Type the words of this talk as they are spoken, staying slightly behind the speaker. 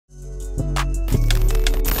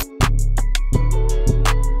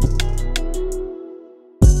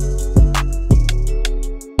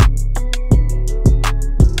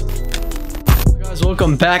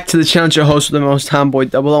welcome back to the channel. Your host with the most,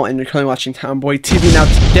 TommyBoy00, and you're currently watching TommyBoyTV. Now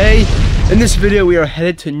today, in this video, we are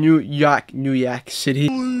headed to New York City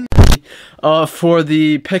for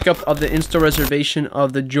the pickup of the in-store reservation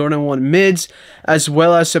of the Jordan 1 mids, as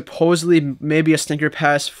well as supposedly maybe a SNKRS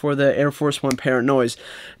Pass for the Air Force 1 Paranoids.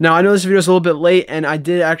 Now I know this video is a little bit late, and I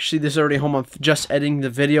did actually, this is already home, I'm just editing the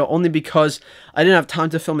video, only because I didn't have time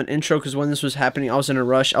to film an intro, because when this was happening I was in a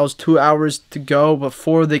rush. I was 2 hours to go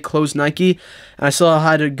before they closed Nike, and I still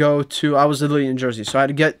had to go to, I was literally in Jersey, so I had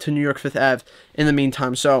to get to New York 5th Ave in the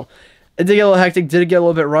meantime. So it did get a little hectic, did get a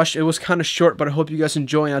little bit rushed. It was kind of short, but I hope you guys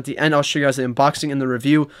enjoy. And at the end, I'll show you guys the unboxing and the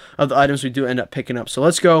review of the items we do end up picking up. So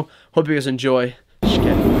let's go. Hope you guys enjoy.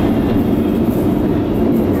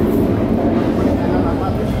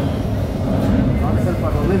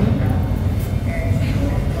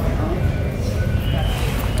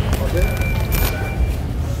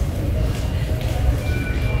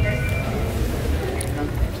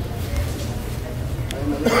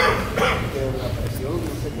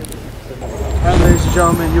 Alright, ladies and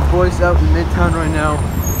gentlemen, your boy's out in Midtown right now.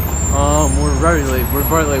 We're very late.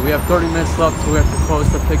 We have 30 minutes left, so we have to close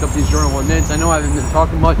to pick up these Jordan 1 mids. I know I haven't been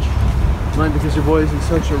talking much, because your boy is in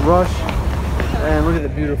such a rush. And look at the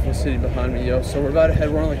beautiful city behind me, yo. So we're about to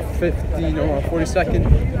head. We're on like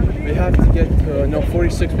 42nd. We have to get to, no,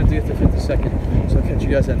 46, but to get to 52nd. So I'll catch you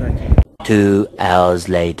guys at Nike. 2 hours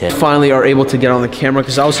later. Finally are able to get on the camera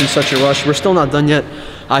because I was in such a rush. We're still not done yet.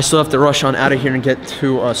 I still have to rush on out of here and get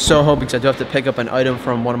to Soho because I do have to pick up an item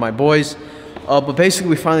from one of my boys. But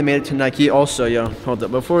basically we finally made it to Nike. Also, yo, hold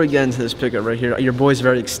up, before we get into this pickup right here, your boy's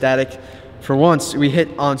very ecstatic. For once, we hit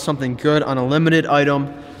on something good, on a limited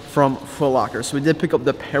item from Foot Locker. So we did pick up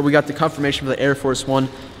the pair. We got the confirmation for the Air Force 1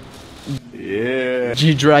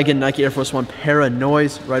 G-Dragon Nike Air Force 1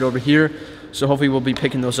 Paranoids right over here. So hopefully we'll be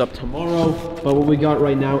picking those up tomorrow. But what we got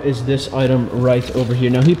right now is this item right over here.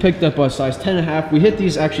 Now he picked up a size 10.5. We hit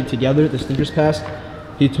these actually together, the SNKRS Pass.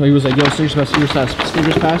 He was like, yo,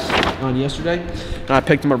 SNKRS Pass on yesterday. And I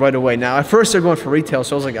picked them up right away. Now at first they're going for retail,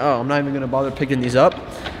 so I was like, oh, I'm not even gonna bother picking these up.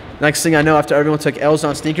 Next thing I know, after everyone took L's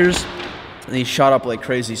on sneakers, and he shot up like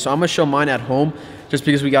crazy. So I'm gonna show mine at home just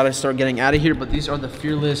because we gotta start getting out of here. But these are the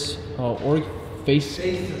Fearless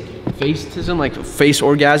Facetasm, like face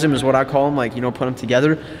orgasm is what I call them, like, you know, put them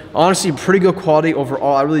together. Honestly, pretty good quality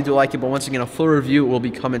overall. I really do like it, but once again, a full review will be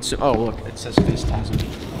coming soon. Oh, look, it says Facetasm.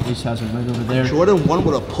 Facetasm right over there. Jordan 1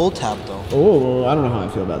 with a pull tab, though. Oh, I don't know how I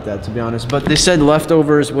feel about that, to be honest. But they said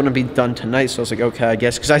leftovers wouldn't be done tonight, so I was like, okay, I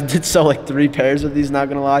guess. Because I did sell like 3 pairs of these, not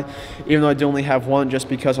going to lie. Even though I do only have one, just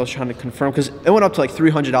because I was trying to confirm. Because it went up to like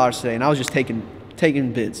 $300 today, and I was just taking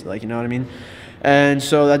bids, like, you know what I mean? And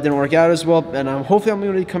so that didn't work out as well. And hopefully I'm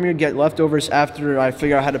going to come here and get leftovers after I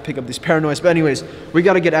figure out how to pick up these Paranoids. But anyways, we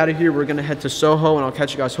got to get out of here. We're going to head to Soho, and I'll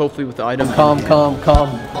catch you guys hopefully with the item. Come.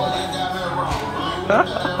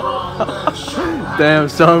 Damn,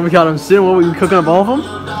 son, we got them sitting. What, were you cooking up all of them?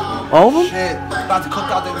 All of them? Shit, about to cook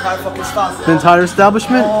out the entire fucking stock. The entire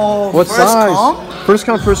establishment? Oh, what size? First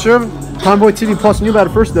come, first serve. TommyBoyTV Plus knew about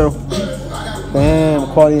it first, though. Damn,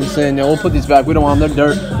 quality insane. Yeah, we'll put these back. We don't want them.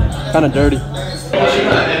 They're dirt. Kind of dirty.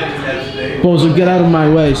 Bozo, get out of my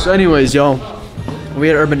way. So anyways, y'all, we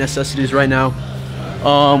at Urban Necessities right now.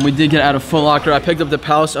 We did get out of Foot Locker. I picked up the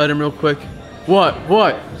Palace item real quick. What?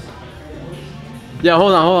 Yeah,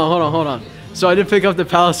 hold on. So I did pick up the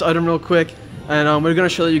Palace item real quick, and we're gonna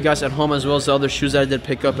show you guys at home as well as the other shoes that I did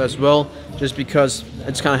pick up as well, just because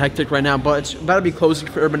it's kind of hectic right now. But it's about to be closing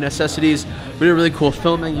for Urban Necessities. We did really cool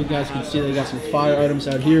filming. You guys can see they got some fire items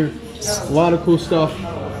out here. A lot of cool stuff.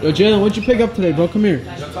 Yo, Jalen, what'd you pick up today, bro? Come here.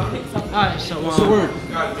 Alright, so what's the word?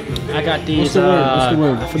 I got these. What's the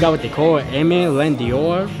word? I forgot what they call it. Aimé Len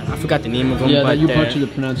Dior. I forgot the name of them. Yeah, but you butchered the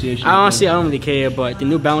pronunciation. Honestly, I don't really care. But the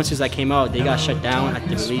New Balances that came out, they got shut down at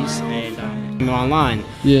the release and came online.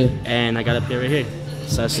 Yeah. And I got a pair right here.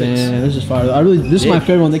 So damn, this is fire. This is my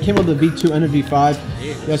favorite one. They came out with the V2 and the V5.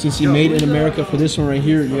 You guys can see Made in America for this one right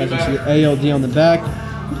here. You guys can see the ALD on the back.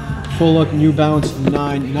 Full look New Balance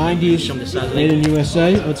 990s, made in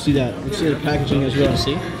USA. Let's see that. Let's see the packaging as well.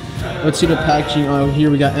 Let's see the packaging. Here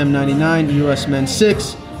we got M99 US Men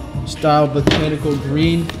 6 style botanical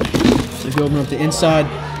green. If you open up the inside,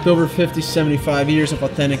 over 50-75 years of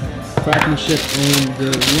authentic craftsmanship and the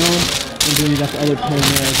and then you got the other pen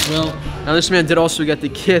there as well. Now this man did also get the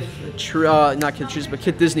Kith, not Kith shoes, but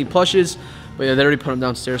Kith Disney plushes. But yeah, they already put them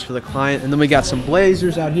downstairs for the client. And then we got some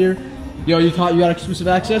blazers out here. Yo, you got exclusive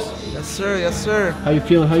access? Yes, sir. Yes, sir. How you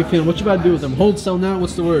feeling? What you about to do with them? Hold, sell now?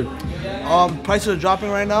 What's the word? Prices are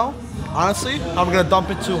dropping right now. Honestly, I'm gonna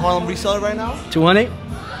dump it to Harlem Reseller right now. 200?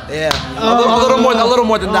 Yeah, a little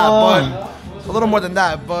more than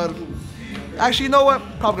that, but Actually, you know what?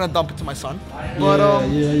 Probably gonna dump it to my son. But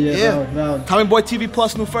yeah. TommyBoyTV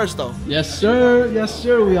Plus new first though. Yes sir,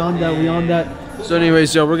 we on that. So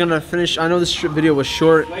anyways, yo, we're gonna finish. I know this video was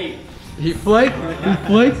short. He flaked.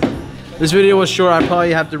 This video was short. I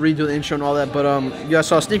probably have to redo the intro and all that. But you guys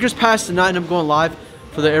saw SNKRS Pass tonight, and I'm going live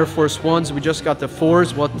for the Air Force Ones. We just got the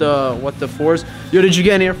 4s. What the 4s? Yo, did you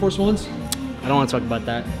get any Air Force Ones? I don't want to talk about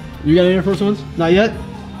that. You got any Air Force Ones? Not yet.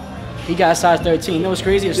 He got a size 13. You know what's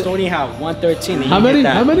crazy? The store only had 113. How many?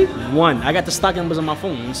 How many? One. I got the stock numbers on my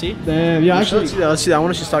phone. You see? Damn. Yeah, actually, let's see that. I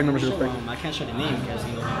want to see stock numbers real quick. I can't show the name because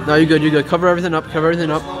you know. No, you're good. You're good. Cover everything up.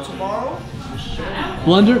 Tomorrow.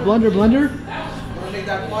 Blender.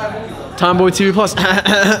 TommyBoyTV Plus.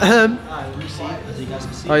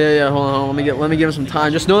 Oh yeah. Hold on. Let me give him some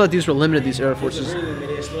time. Just know that these were limited. These Air Forces.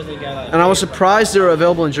 And I was surprised they were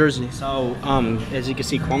available in Jersey. So as you can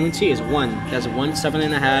see, quality is one. There's 1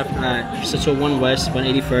 7.5 at 601 West,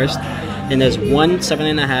 181st. Then there's 1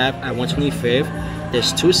 7.5 at 125th.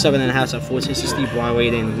 There's 2 7.5s at 1460 Broadway.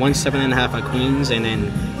 Then 1 7.5 at Queens, and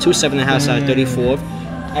then 2 7.5s at 34th.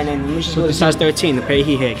 And then let me just go to size 13, the pair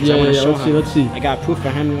he hit. Yeah, let's see. I got proof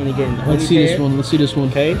for him when he getting the Let's see this one.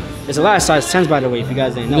 Okay. There's a lot of size 10s, by the way, if you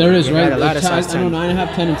guys didn't know. There is, right? A lot of size 10s. I know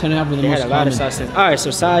 9.5, 10, and 10.5 were the most common. A lot of size 10s. All right,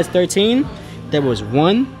 so size 13, there was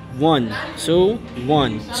 1, 1, 2,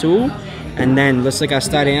 1, 2. And then looks like I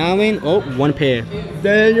started Allen. Oh, 1 pair.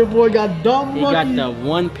 Damn, your boy got dumb. He got the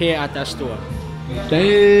 1 pair at that store.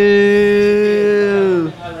 Damn.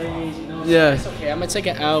 Yeah. It's okay, I'm gonna take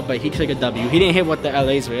an L, but he took a W. He didn't hit what the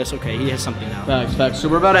LA's were. It's okay. He hit something now. Facts. So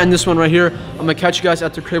we're about to end this one right here. I'm gonna catch you guys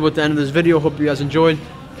at the crib at the end of this video. Hope you guys enjoyed.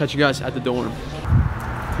 Catch you guys at the dorm.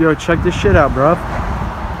 Yo, check this shit out, bro.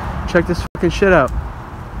 Check this fucking shit out.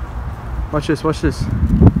 Watch this.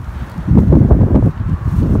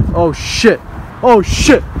 Oh shit. Oh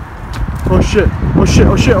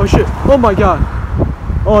my god.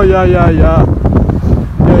 Oh yeah.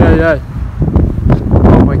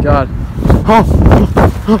 Oh my god.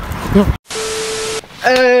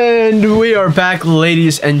 And we are back,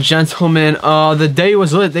 ladies and gentlemen. The day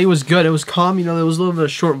was lit. The day was good. It was calm. You know, there was a little bit of a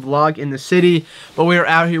short vlog in the city, but we are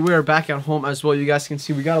out here. We are back at home as well. You guys can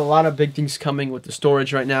see we got a lot of big things coming with the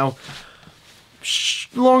storage right now.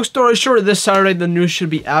 Long story short, this Saturday the news should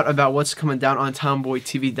be out about what's coming down on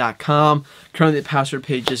TommyBoyTV.com. Currently the password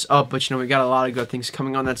page is up, but you know we got a lot of good things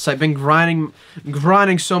coming on that site. Been grinding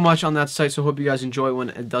so much on that site, so hope you guys enjoy when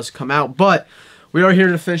it does come out. But we are here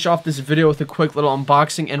to finish off this video with a quick little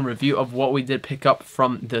unboxing and review of what we did pick up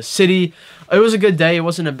from the city. It was a good day. It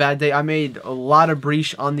wasn't a bad day. I made a lot of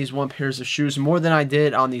breach on these pairs of shoes, more than I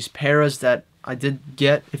did on these paras that I did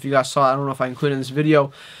get. If you guys saw, I don't know if I included in this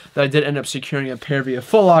video, that I did end up securing a pair via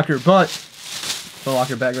Foot Locker, but Foot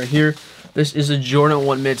Locker bag right here. This is a Jordan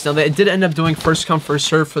 1 mids. Now, they did end up doing first come, first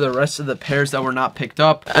serve for the rest of the pairs that were not picked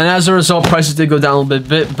up. And as a result, prices did go down a little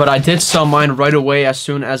bit, but I did sell mine right away as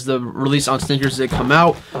soon as the release on SNKRS did come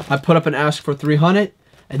out. I put up an ask for 300,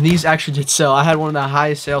 and these actually did sell. I had one of the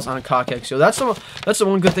highest sales on CockX. So that's the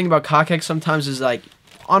one good thing about CockX sometimes is like,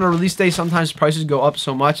 on a release day, sometimes prices go up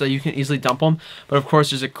so much that you can easily dump them. But of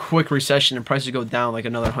course, there's a quick recession and prices go down like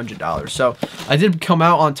another $100. So I did come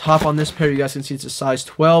out on top on this pair. You guys can see it's a size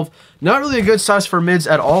 12. Not really a good size for mids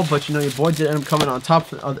at all, but you know your boy did end up coming on top.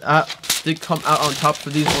 Did come out on top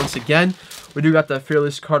for these once again. We do got the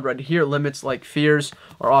Fearless card right here. Limits like fears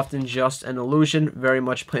are often just an illusion. Very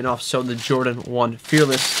much playing off so the Jordan 1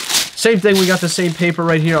 Fearless. Same thing. We got the same paper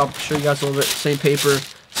right here. I'll show you guys a little bit. Same paper,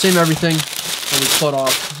 same everything. And we put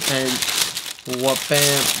off, and what,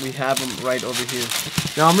 bam, we have them right over here.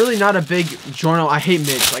 Now, I'm really not a big Jordan. I hate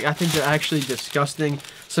mids. Like, I think they're actually disgusting.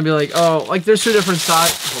 Some be like, oh, like, there's two different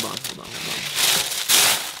sizes. Hold on.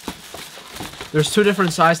 There's two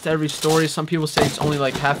different sizes to every story. Some people say it's only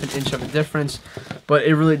like half an inch of a difference, but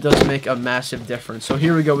it really does make a massive difference. So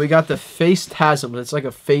here we go. We got the Facetasm. It's like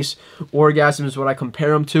a face orgasm is what I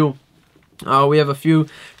compare them to. We have a few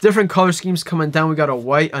different color schemes coming down. We got a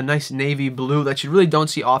white, a nice navy blue that you really don't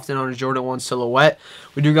see often on a Jordan 1 silhouette.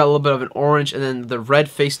 We do got a little bit of an orange, and then the red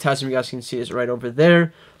Facetasm, you guys can see, is right over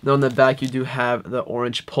there. Then on the back, you do have the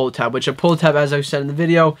orange pull tab, which a pull tab, as I said in the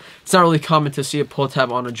video, it's not really common to see a pull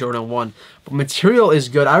tab on a Jordan 1. But material is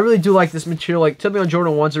good. I really do like this material. Like, typically on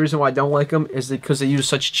Jordan 1s, the reason why I don't like them is because they use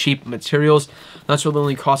such cheap materials. That's what they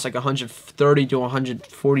only cost like $130 to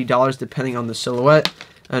 $140, depending on the silhouette.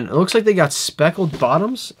 And it looks like they got speckled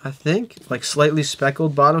bottoms, I think. Like slightly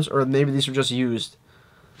speckled bottoms, or maybe these were just used.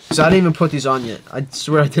 So I didn't even put these on yet. I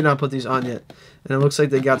swear I did not put these on yet. And it looks like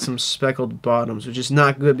they got some speckled bottoms, which is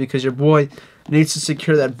not good because your boy needs to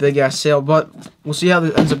secure that big-ass sale. But we'll see how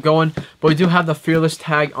this ends up going. But we do have the Fearless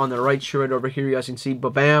tag on the right shoe right over here. You guys can see,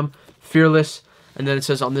 ba-bam. fearless. And then it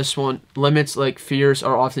says on this one, limits like fears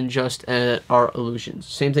are often just are illusions.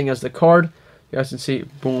 Same thing as the card. You guys can see,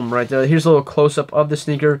 boom, right there. Here's a little close-up of the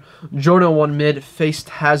sneaker. Jordan 1 Mid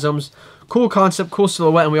Facetasms. Cool concept, cool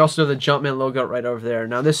silhouette, and we also have the Jumpman logo right over there.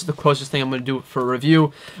 Now, this is the closest thing I'm going to do for a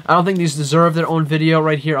review. I don't think these deserve their own video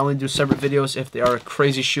right here. I only do separate videos if they are a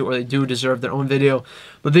crazy shoe or they do deserve their own video.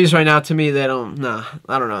 But these right now, to me, they don't, nah,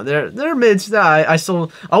 I don't know. They're mids. Nah,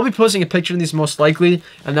 I'll be posting a picture of these most likely,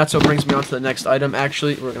 and that's what brings me on to the next item.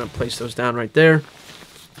 Actually, we're going to place those down right there.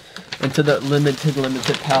 And to the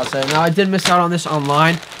limited Palace. Now, I did miss out on this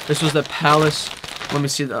online. This was the Palace. Let me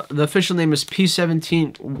see. The official name is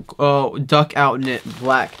P17 Duck Out Knit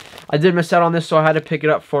Black. I did miss out on this, so I had to pick it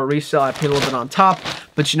up for resale. I paid a little bit on top,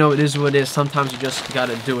 but you know, it is what it is. Sometimes you just got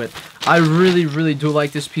to do it. I really, really do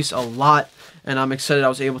like this piece a lot, and I'm excited I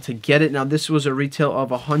was able to get it. Now, this was a retail of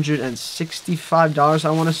 $165,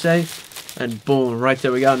 I want to say. And boom, right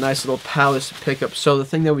there, we got a nice little Palace pickup. So the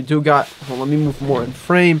thing that we do got, well, let me move more in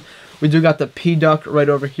frame. We do got the P-Duck right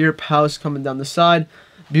over here, Palace coming down the side.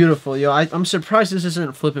 Beautiful, yo. I'm surprised this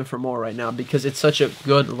isn't flipping for more right now because it's such a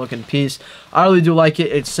good looking piece. I really do like it.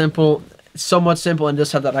 It's simple, somewhat simple, and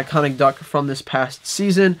just have that iconic duck from this past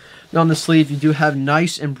season. And on the sleeve, you do have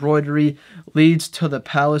nice embroidery, leads to the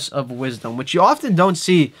Palace of Wisdom, which you often don't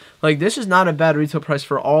see. Like, this is not a bad retail price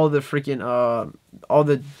for all the freaking, oh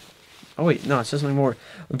wait, no, it says something more.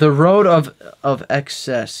 The road of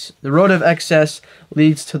excess. The road of excess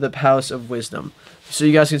leads to the Palace of Wisdom. So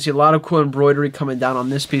you guys can see a lot of cool embroidery coming down on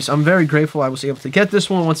this piece. I'm very grateful I was able to get this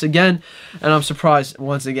one once again, and I'm surprised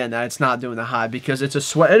once again that it's not doing the high because it's a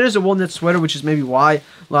sweat. It is a wool knit sweater, which is maybe why a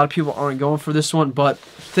lot of people aren't going for this one. But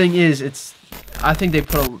thing is, I think they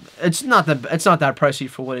put it's not that pricey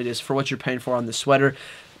for what it is, for what you're paying for on the sweater.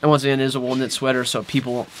 And once again, it is a wool knit sweater, so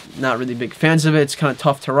people not really big fans of it. It's kind of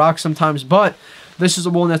tough to rock sometimes, but this is a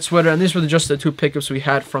wool knit sweater, and these were just the two pickups we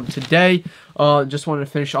had from today. Just wanted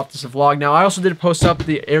to finish off this vlog. Now, I also did post up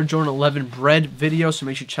the Air Jordan 11 bread video, so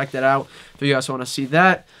make sure you check that out if you guys want to see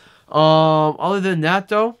that. Other than that,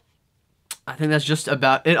 though, I think that's just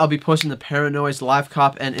about it. I'll be posting the Paranoise live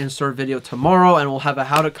cop and insert video tomorrow, and we'll have a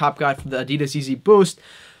how to cop guide for the Adidas Easy Boost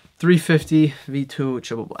 350 V2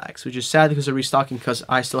 triple blacks, which is sad because they're restocking because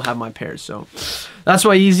I still have my pairs. So that's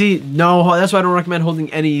why that's why I don't recommend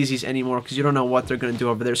holding any Yeezys anymore because you don't know what they're going to do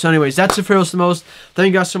over there. So anyways, that's it for us the most.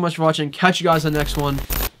 Thank you guys so much for watching. Catch you guys on the next one.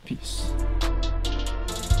 Peace.